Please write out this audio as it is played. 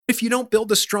If you don't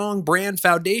build a strong brand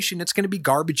foundation, it's going to be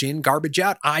garbage in, garbage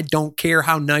out. I don't care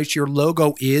how nice your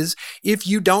logo is. If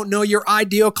you don't know your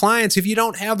ideal clients, if you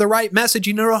don't have the right message,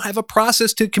 you don't have a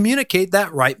process to communicate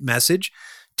that right message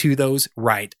to those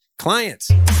right clients.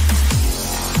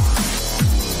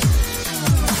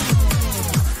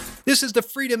 This is the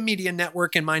Freedom Media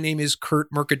Network, and my name is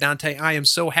Kurt Mercadante. I am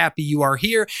so happy you are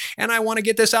here, and I want to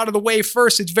get this out of the way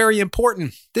first. It's very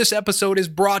important. This episode is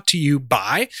brought to you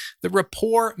by the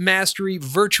Rapport Mastery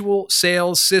Virtual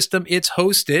Sales System. It's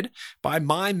hosted by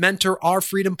my mentor, our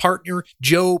freedom partner,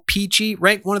 Joe Peachy,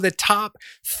 ranked one of the top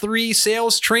 3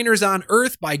 sales trainers on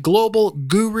earth by global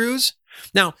gurus.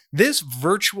 Now, this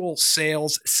virtual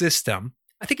sales system,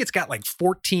 I think it's got like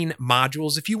 14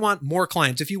 modules. If you want more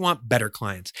clients, if you want better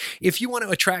clients, if you want to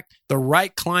attract the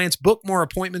right clients, book more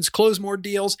appointments, close more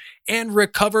deals, and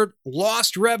recover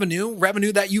lost revenue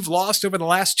that you've lost over the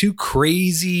last 2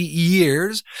 crazy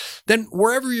years, then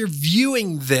wherever you're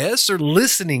viewing this or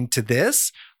listening to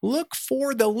this, look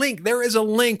for the link. There is a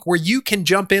link where you can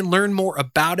jump in, learn more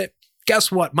about it.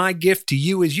 Guess what? My gift to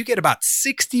you is you get about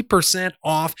 60%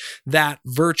 off that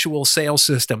virtual sales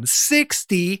system.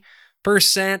 60%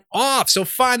 off. So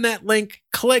find that link,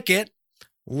 click it,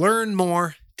 learn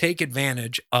more, take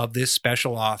advantage of this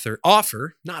special offer,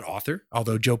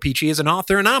 although Joe Peachy is an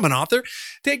author and I'm an author.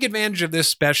 Take advantage of this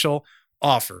special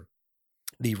offer.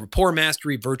 The Rapport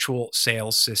Mastery Virtual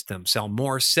Sales System. Sell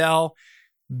more, sell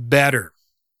better.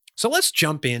 So let's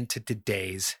jump into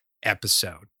today's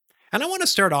episode. And I want to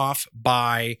start off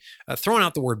by throwing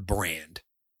out the word brand.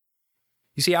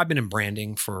 You see, I've been in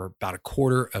branding for about a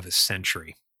quarter of a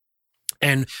century.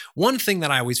 And one thing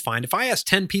that I always find, if I ask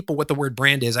 10 people what the word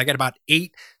brand is, I get about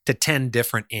 8 to 10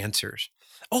 different answers.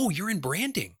 Oh, you're in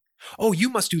branding. Oh, you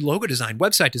must do logo design,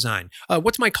 website design.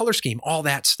 What's my color scheme? All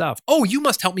that stuff. Oh, you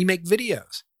must help me make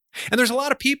videos. And there's a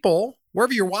lot of people,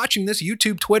 wherever you're watching this,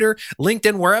 YouTube, Twitter,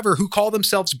 LinkedIn, wherever, who call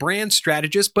themselves brand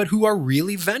strategists, but who are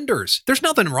really vendors. There's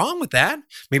nothing wrong with that.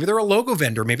 Maybe they're a logo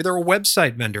vendor. Maybe they're a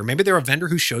website vendor. Maybe they're a vendor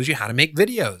who shows you how to make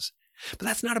videos. But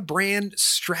that's not a brand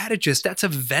strategist. That's a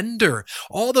vendor.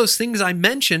 All those things I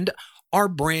mentioned are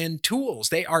brand tools.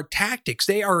 They are tactics.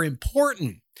 They are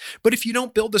important. But if you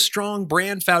don't build a strong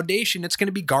brand foundation, it's going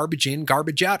to be garbage in,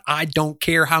 garbage out. I don't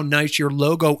care how nice your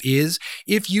logo is.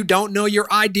 If you don't know your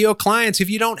ideal clients, if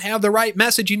you don't have the right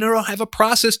message, you don't have a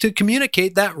process to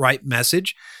communicate that right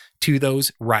message to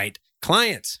those right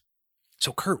clients.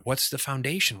 So Kurt, what's the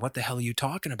foundation? What the hell are you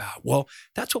talking about? Well,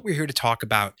 that's what we're here to talk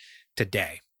about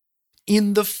today,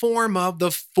 in the form of the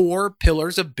 4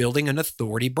 pillars of building an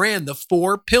authority brand, the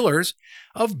 4 pillars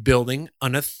of building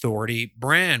an authority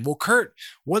brand. Well, Kurt,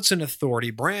 what's an authority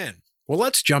brand? Well,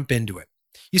 let's jump into it.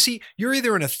 You see, you're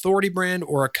either an authority brand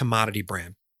or a commodity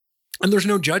brand, and there's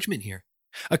no judgment here.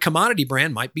 A commodity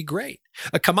brand might be great.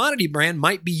 A commodity brand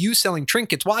might be you selling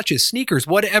trinkets, watches, sneakers,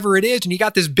 whatever it is, and you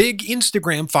got this big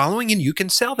Instagram following and you can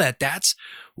sell that. That's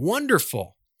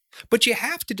wonderful. But you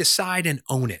have to decide and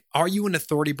own it. Are you an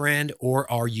authority brand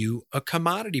or are you a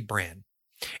commodity brand?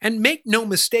 And make no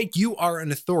mistake, you are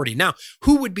an authority. Now,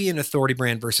 who would be an authority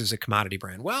brand versus a commodity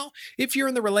brand? Well, if you're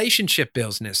in the relationship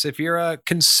business, if you're a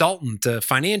consultant, a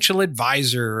financial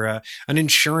advisor, an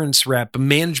insurance rep, a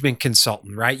management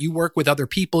consultant, right? You work with other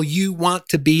people, you want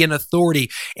to be an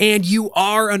authority, and you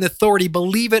are an authority,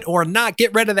 believe it or not.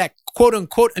 Get rid of that quote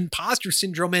unquote imposter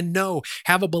syndrome and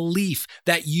have a belief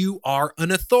that you are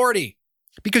an authority.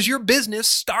 Because your business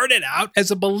started out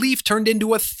as a belief turned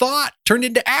into a thought, turned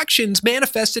into actions,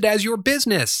 manifested as your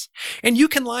business. And you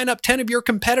can line up 10 of your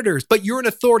competitors, but you're an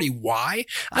authority. Why?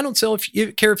 I don't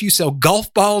care if you sell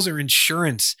golf balls or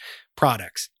insurance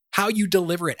products. How you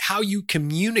deliver it, how you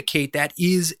communicate that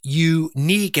is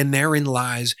unique, and therein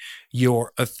lies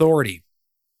your authority.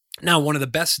 Now, one of the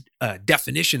best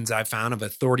definitions I've found of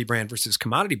authority brand versus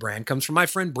commodity brand comes from my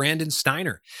friend Brandon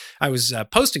Steiner. I was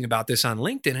posting about this on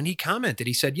LinkedIn, and he commented.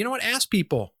 He said, you know what? Ask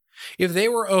people, if they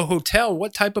were a hotel,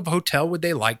 what type of hotel would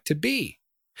they like to be?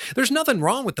 There's nothing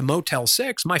wrong with the Motel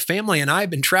 6. My family and I have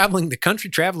been traveling the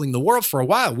country, traveling the world for a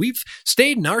while. We've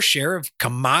stayed in our share of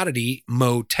commodity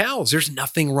motels. There's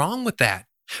nothing wrong with that.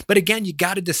 But again, you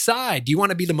got to decide. Do you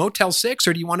want to be the Motel 6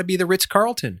 or do you want to be the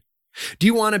Ritz-Carlton? Do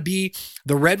you want to be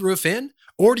the Red Roof Inn,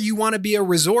 or do you want to be a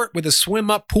resort with a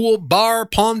swim-up pool, bar,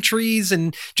 palm trees,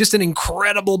 and just an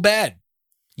incredible bed?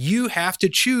 You have to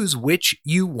choose which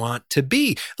you want to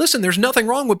be. Listen, there's nothing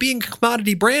wrong with being a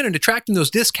commodity brand and attracting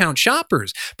those discount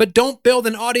shoppers, but don't build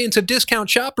an audience of discount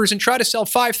shoppers and try to sell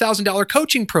 $5,000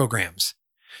 coaching programs.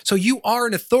 So you are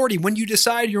an authority. When you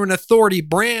decide you're an authority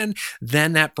brand,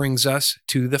 then that brings us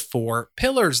to the 4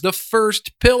 pillars. The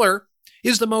first pillar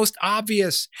is the most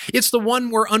obvious. It's the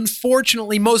one where,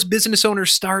 unfortunately, most business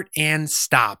owners start and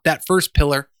stop. That first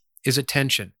pillar is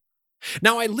attention.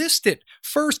 Now, I list it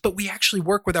first, but we actually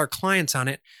work with our clients on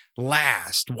it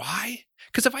last. Why?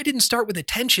 Because if I didn't start with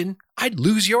attention, I'd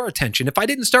lose your attention. If I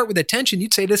didn't start with attention,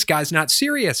 you'd say this guy's not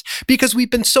serious, because we've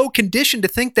been so conditioned to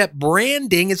think that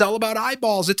branding is all about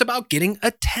eyeballs. It's about getting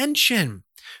attention.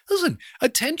 Listen,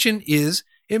 attention is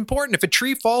important. If a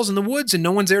tree falls in the woods and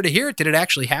no one's there to hear it, did it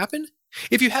actually happen?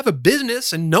 If you have a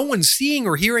business and no one's seeing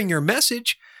or hearing your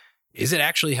message, is it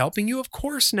actually helping you? Of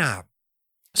course not.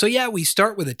 So yeah, we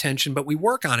start with attention, but we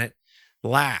work on it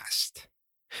last.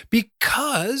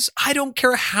 Because I don't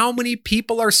care how many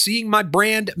people are seeing my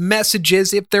brand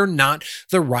messages if they're not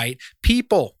the right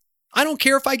people. I don't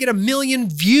care if I get 1 million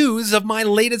views of my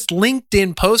latest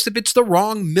LinkedIn post if it's the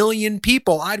wrong 1 million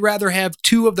people. I'd rather have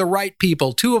 2 of the right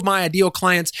people, 2 of my ideal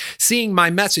clients seeing my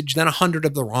message than 100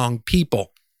 of the wrong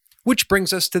people. Which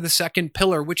brings us to the second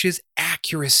pillar, which is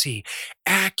accuracy.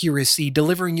 Accuracy,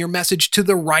 delivering your message to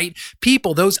the right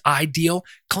people, those ideal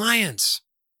clients.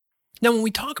 Now, when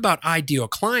we talk about ideal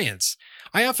clients,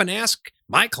 I often ask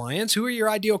my clients, who are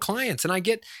your ideal clients? And I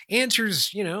get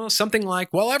answers, something like,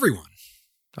 well, everyone.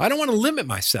 I don't want to limit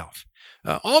myself.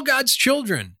 All God's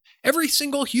children, every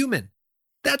single human.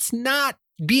 That's not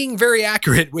being very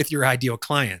accurate with your ideal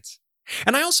clients.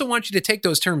 And I also want you to take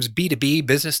those terms B2B,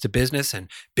 business to business,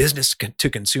 and business to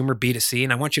consumer, B2C,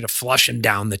 and I want you to flush them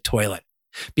down the toilet.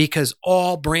 Because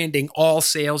all branding, all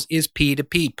sales is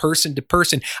P2P, person to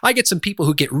person. I get some people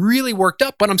who get really worked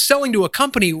up when I'm selling to a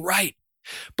company, right?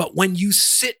 But when you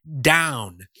sit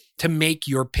down to make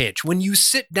your pitch, when you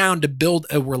sit down to build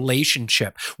a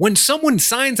relationship, when someone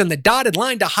signs on the dotted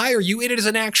line to hire you, it is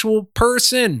an actual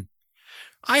person.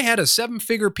 I had a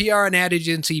 7-figure PR and ad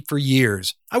agency for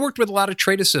years. I worked with a lot of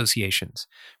trade associations,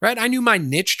 right? I knew my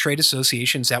niche trade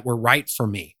associations that were right for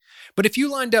me. But if you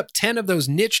lined up 10 of those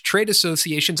niche trade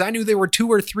associations, I knew there were 2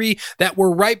 or 3 that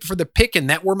were ripe for the picking,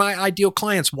 that were my ideal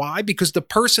clients. Why? Because the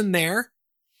person there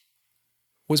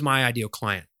was my ideal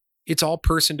client. It's all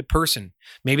person to person.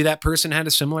 Maybe that person had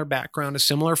a similar background, a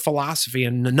similar philosophy,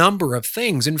 and a number of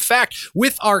things. In fact,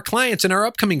 with our clients in our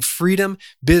upcoming Freedom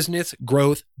Business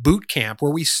Growth Bootcamp,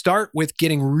 where we start with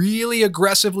getting really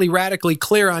aggressively, radically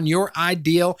clear on your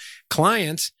ideal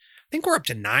clients, I think we're up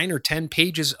to 9 or 10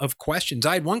 pages of questions.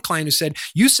 I had one client who said,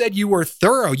 you said you were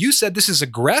thorough. You said this is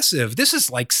aggressive. This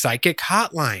is like Psychic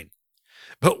Hotline.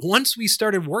 But once we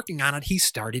started working on it, he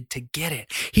started to get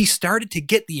it. He started to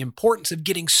get the importance of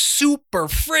getting super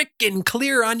freaking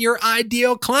clear on your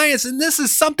ideal clients. And this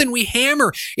is something we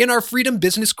hammer in our Freedom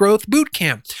Business Growth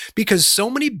Bootcamp, because so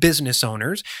many business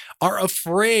owners are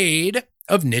afraid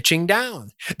of niching down.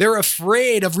 They're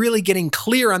afraid of really getting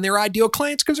clear on their ideal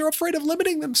clients because they're afraid of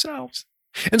limiting themselves.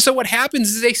 And so what happens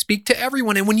is they speak to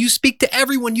everyone. And when you speak to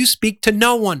everyone, you speak to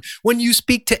no one. When you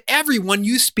speak to everyone,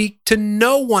 you speak to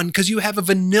no one, because you have a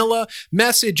vanilla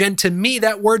message. And to me,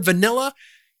 that word vanilla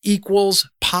equals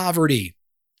poverty.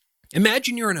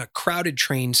 Imagine you're in a crowded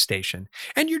train station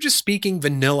and you're just speaking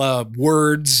vanilla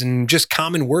words and just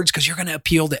common words because you're going to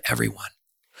appeal to everyone.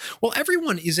 Well,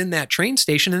 everyone is in that train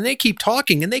station and they keep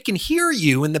talking and they can hear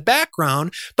you in the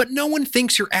background, but no one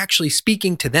thinks you're actually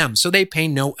speaking to them, so they pay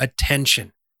no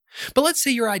attention. But let's say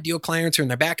your ideal clients are in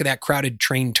the back of that crowded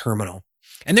train terminal,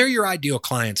 and they're your ideal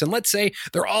clients, and let's say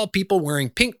they're all people wearing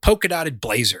pink polka-dotted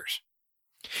blazers.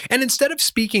 And instead of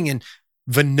speaking in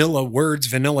vanilla words,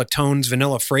 vanilla tones,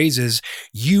 vanilla phrases,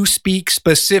 you speak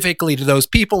specifically to those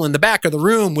people in the back of the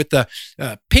room with the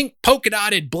pink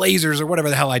polka-dotted blazers or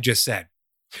whatever the hell I just said.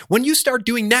 When you start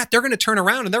doing that, they're going to turn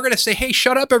around and they're going to say, hey,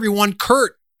 shut up, everyone.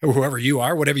 Kurt, or whoever you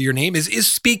are, whatever your name is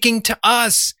speaking to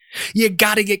us. You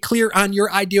got to get clear on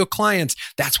your ideal clients.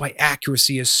 That's why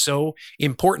accuracy is so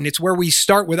important. It's where we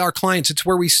start with our clients. It's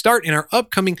where we start in our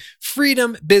upcoming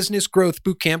Freedom Business Growth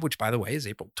Bootcamp, which, by the way, is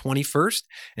April 21st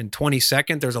and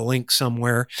 22nd. There's a link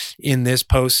somewhere in this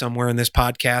post, somewhere in this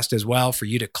podcast as well, for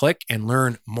you to click and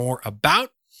learn more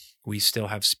about. We still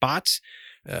have spots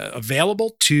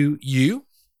available to you.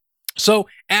 So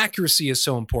accuracy is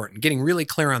so important, getting really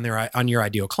clear on your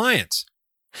ideal clients.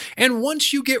 And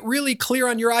once you get really clear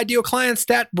on your ideal clients,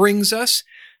 that brings us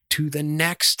to the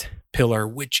next pillar,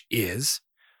 which is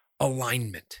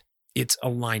alignment. It's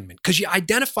alignment, because you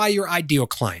identify your ideal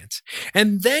clients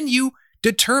and then you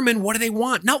determine, what do they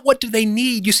want, not what do they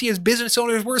need. You see, as business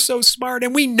owners, we're so smart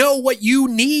and we know what you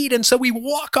need. And so we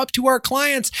walk up to our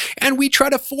clients and we try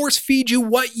to force feed you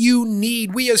what you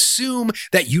need. We assume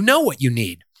that you know what you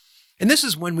need. And this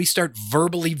is when we start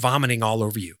verbally vomiting all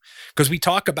over you, because we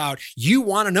talk about, you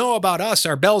want to know about us,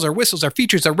 our bells, our whistles, our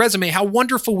features, our resume, how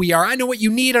wonderful we are. I know what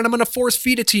you need and I'm going to force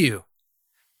feed it to you.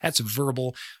 That's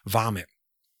verbal vomit.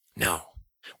 No.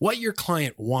 What your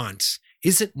client wants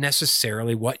isn't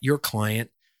necessarily what your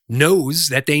client knows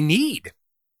that they need.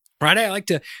 Right? I like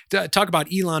to talk about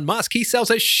Elon Musk. He sells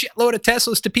a shitload of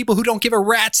Teslas to people who don't give a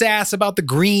rat's ass about the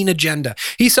green agenda.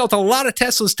 He sells a lot of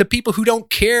Teslas to people who don't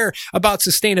care about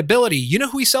sustainability. You know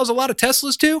who he sells a lot of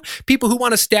Teslas to? People who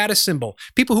want a status symbol.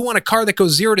 People who want a car that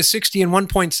goes 0 to 60 in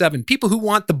 1.7. People who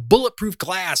want the bulletproof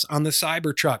glass on the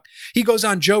Cybertruck. He goes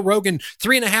on Joe Rogan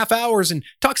 3.5 hours and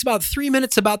talks about 3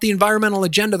 minutes about the environmental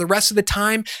agenda. The rest of the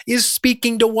time is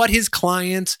speaking to what his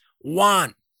clients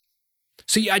want.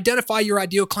 So you identify your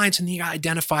ideal clients and you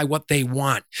identify what they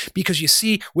want. Because you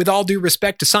see, with all due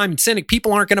respect to Simon Sinek,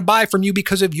 people aren't going to buy from you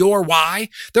because of your why.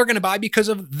 They're going to buy because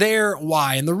of their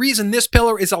why. And the reason this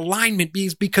pillar is alignment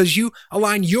is because you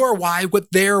align your why with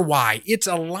their why. It's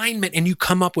alignment and you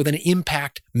come up with an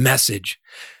impact message.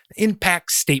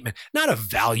 Impact statement, not a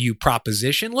value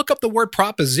proposition. Look up the word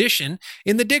proposition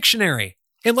in the dictionary.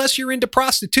 Unless you're into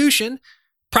prostitution,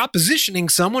 propositioning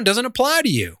someone doesn't apply to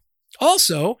you.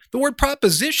 Also, the word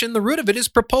proposition, the root of it is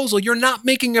proposal. You're not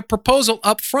making a proposal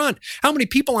up front. How many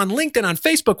people on LinkedIn, on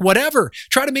Facebook, whatever,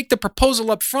 try to make the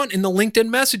proposal up front in the LinkedIn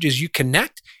messages? You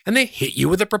connect and they hit you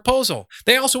with a proposal.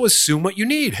 They also assume what you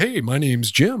need. Hey, my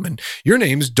name's Jim and your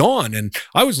name's Dawn. And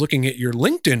I was looking at your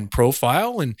LinkedIn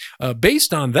profile and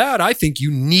based on that, I think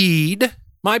you need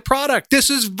my product. This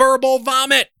is verbal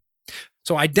vomit.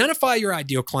 So identify your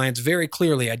ideal clients very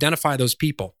clearly. Identify those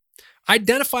people.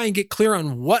 Identify and get clear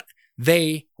on what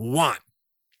they want.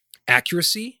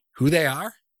 Accuracy, who they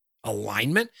are,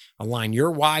 alignment, align your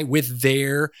why with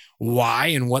their why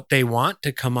and what they want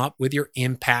to come up with your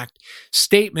impact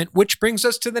statement, which brings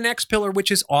us to the next pillar,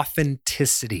 which is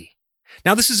authenticity.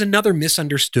 Now, this is another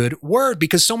misunderstood word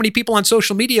because so many people on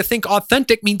social media think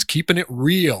authentic means keeping it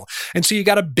real. And so you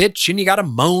got to bitch and you got to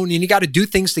moan and you got to do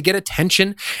things to get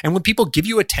attention. And when people give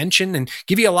you attention and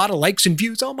give you a lot of likes and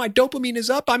views, oh, my dopamine is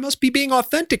up. I must be being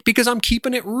authentic because I'm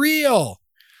keeping it real.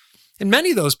 And many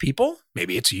of those people,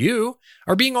 maybe it's you,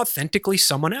 are being authentically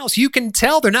someone else. You can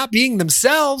tell they're not being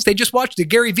themselves. They just watched a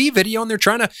Gary Vee video and they're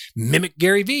trying to mimic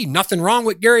Gary Vee. Nothing wrong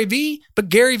with Gary Vee, but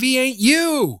Gary Vee ain't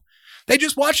you. They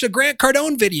just watched a Grant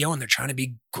Cardone video and they're trying to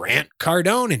be Grant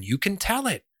Cardone and you can tell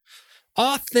it.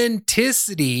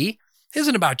 Authenticity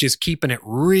isn't about just keeping it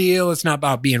real. It's not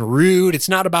about being rude. It's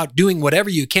not about doing whatever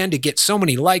you can to get so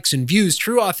many likes and views.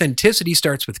 True authenticity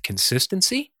starts with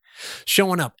consistency,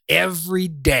 showing up every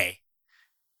day,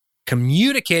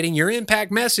 communicating your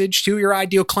impact message to your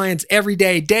ideal clients every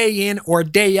day, day in or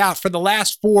day out. For the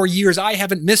last 4 years, I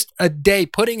haven't missed a day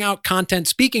putting out content,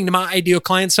 speaking to my ideal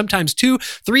clients, sometimes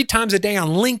 2-3 times a day on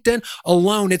LinkedIn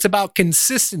alone. It's about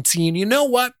consistency. And you know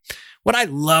what? What I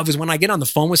love is when I get on the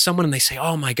phone with someone and they say,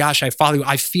 oh my gosh, I follow you.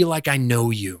 I feel like I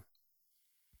know you.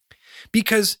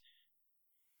 Because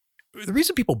the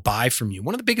reason people buy from you,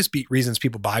 one of the biggest reasons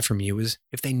people buy from you is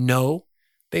if they know,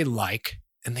 they like,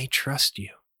 and they trust you.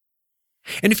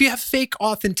 And if you have fake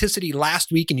authenticity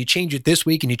last week and you change it this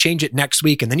week and you change it next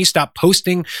week and then you stop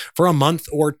posting for a month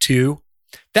or two,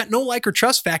 that no like or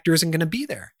trust factor isn't going to be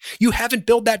there. You haven't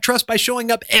built that trust by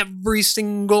showing up every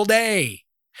single day.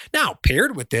 Now,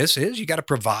 paired with this is you got to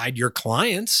provide your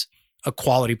clients a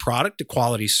quality product, a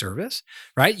quality service,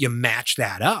 right? You match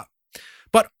that up.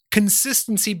 But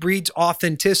consistency breeds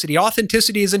authenticity.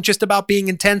 Authenticity isn't just about being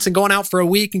intense and going out for a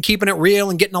week and keeping it real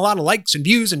and getting a lot of likes and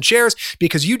views and shares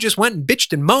because you just went and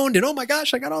bitched and moaned and oh my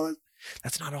gosh, I got all this.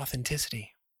 That's not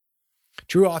authenticity.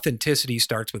 True authenticity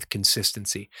starts with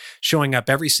consistency, showing up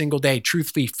every single day,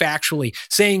 truthfully, factually,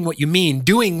 saying what you mean,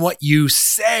 doing what you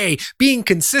say, being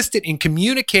consistent in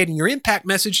communicating your impact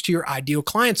message to your ideal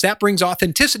clients. That brings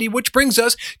authenticity, which brings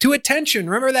us to attention.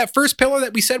 Remember that first pillar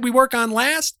that we said we work on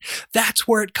last? That's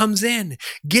where it comes in,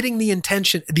 getting the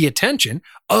attention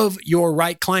of your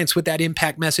right clients with that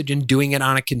impact message and doing it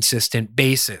on a consistent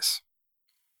basis.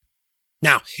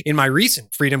 Now, in my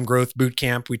recent Freedom Growth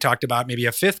Bootcamp, we talked about maybe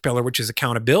a fifth pillar, which is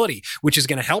accountability, which is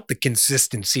going to help the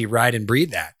consistency ride and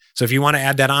breathe that. So if you want to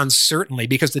add that on, certainly,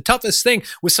 because the toughest thing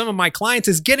with some of my clients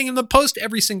is getting them to post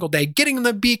every single day, getting them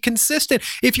to be consistent.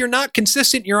 If you're not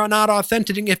consistent, you're not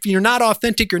authentic. If you're not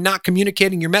authentic, you're not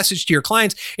communicating your message to your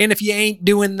clients. And if you ain't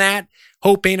doing that,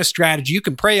 hope ain't a strategy. You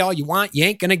can pray all you want. You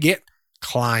ain't going to get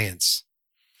clients.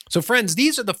 So friends,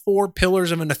 these are the 4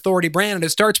 pillars of an authority brand. And it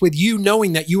starts with you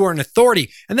knowing that you are an authority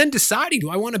and then deciding, do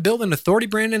I want to build an authority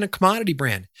brand and a commodity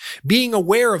brand? Being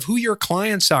aware of who your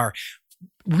clients are,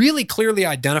 really clearly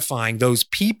identifying those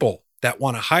people that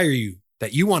want to hire you,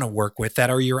 that you want to work with, that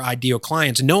are your ideal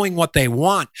clients, knowing what they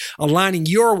want, aligning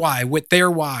your why with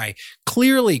their why,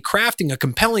 clearly crafting a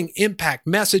compelling impact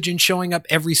message and showing up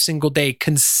every single day,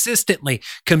 consistently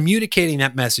communicating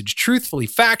that message truthfully,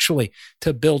 factually,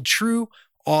 to build true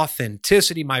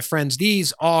authenticity. My friends,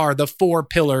 these are the 4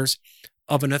 pillars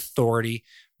of an authority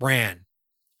brand.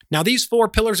 Now, these 4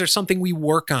 pillars are something we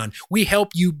work on. We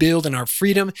help you build in our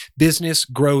Freedom Business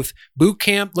Growth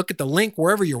Bootcamp. Look at the link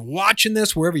wherever you're watching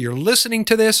this, wherever you're listening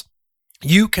to this.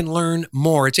 You can learn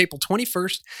more. It's April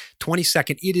 21st,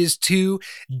 22nd. It is 2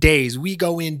 days. We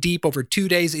go in deep over 2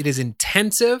 days. It is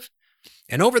intensive.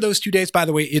 And over those 2 days, by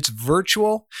the way, it's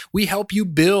virtual. We help you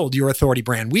build your authority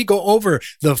brand. We go over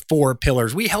the 4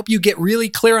 pillars. We help you get really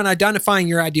clear on identifying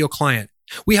your ideal client.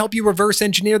 We help you reverse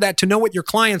engineer that to know what your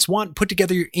clients want, put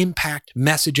together your impact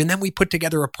message, and then we put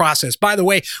together a process. By the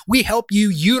way, we help you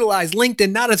utilize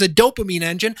LinkedIn not as a dopamine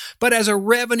engine, but as a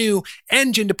revenue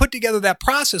engine to put together that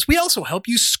process. We also help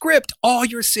you script all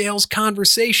your sales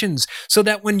conversations so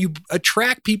that when you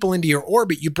attract people into your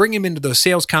orbit, you bring them into those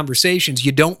sales conversations,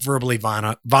 you don't verbally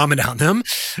vomit on them,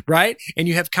 right? And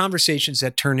you have conversations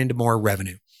that turn into more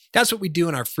revenue. That's what we do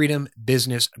in our Freedom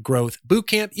Business Growth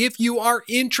Bootcamp. If you are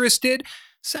interested,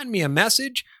 send me a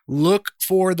message, look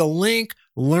for the link,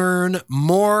 learn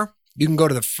more. You can go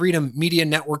to the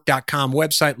freedommedianetwork.com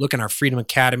website, look in our Freedom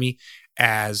Academy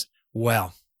as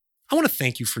well. I want to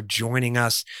thank you for joining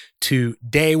us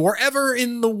today. Wherever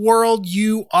in the world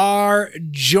you are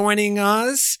joining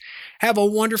us, have a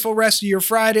wonderful rest of your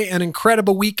Friday, an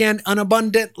incredible weekend, an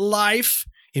abundant life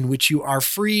in which you are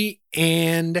free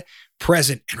and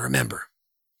present. And remember,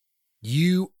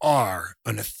 you are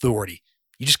an authority.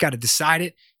 You just got to decide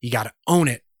it. You got to own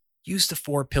it. Use the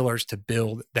 4 pillars to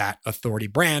build that authority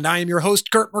brand. I am your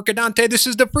host, Kurt Mercadante. This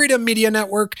is the Freedom Media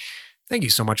Network. Thank you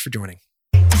so much for joining.